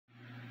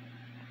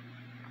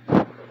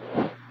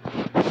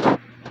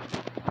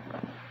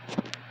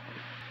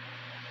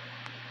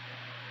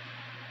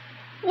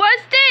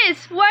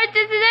What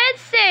does it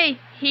say?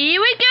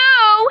 Here we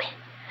go.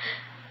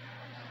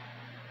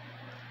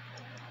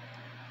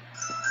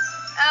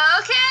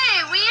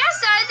 Okay, we are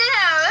starting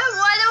out.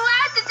 What do we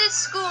have to this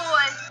school?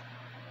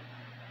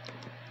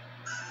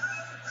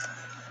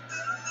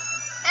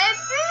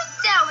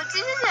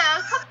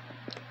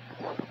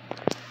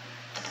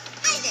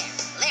 Hi there,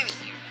 Larry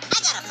here. I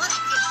got a fun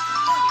activity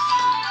for you and your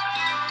family.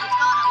 It's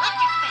called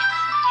Electric Fence,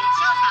 and it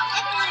shows how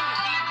everyone in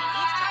your family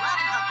needs to love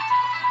and help each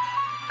other.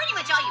 Pretty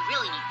much all you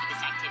really need for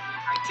this activity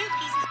are 2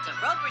 pieces of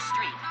rope or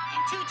string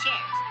and 2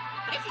 chairs.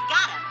 But if you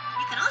got them,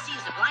 you can also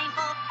use a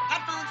blindfold,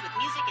 headphones with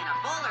music, and a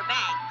bowl or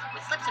bag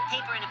with slips of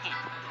paper and a pen.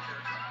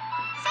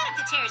 Set up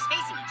the chairs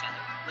facing each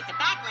other, with the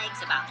back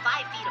legs about 5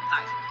 feet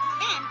apart.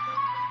 Then,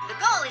 the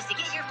goal is to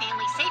get your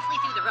family safely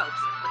through the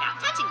ropes without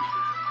touching them.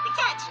 The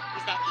catch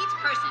is that each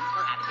person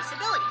will have a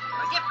disability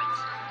or difference,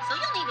 so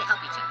you'll need to help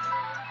each other.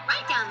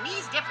 Write down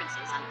these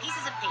differences on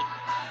pieces of paper.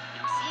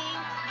 No seeing,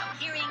 no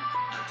hearing,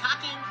 no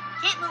talking,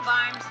 can't move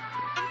arms,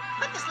 and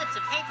put the slips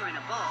of paper in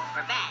a bowl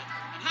or bag,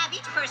 and have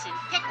each person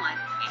pick one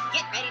and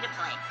get ready to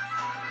play.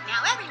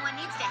 Now everyone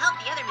needs to help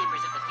the other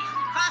members of the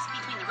family cross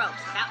between the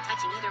ropes without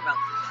touching either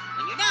rope.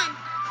 When you're done,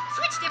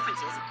 switch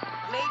differences.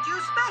 Made you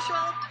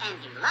special, and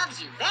he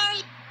loves you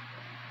very.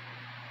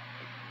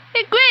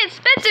 Hey, great,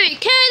 that's very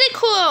kind of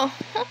cool.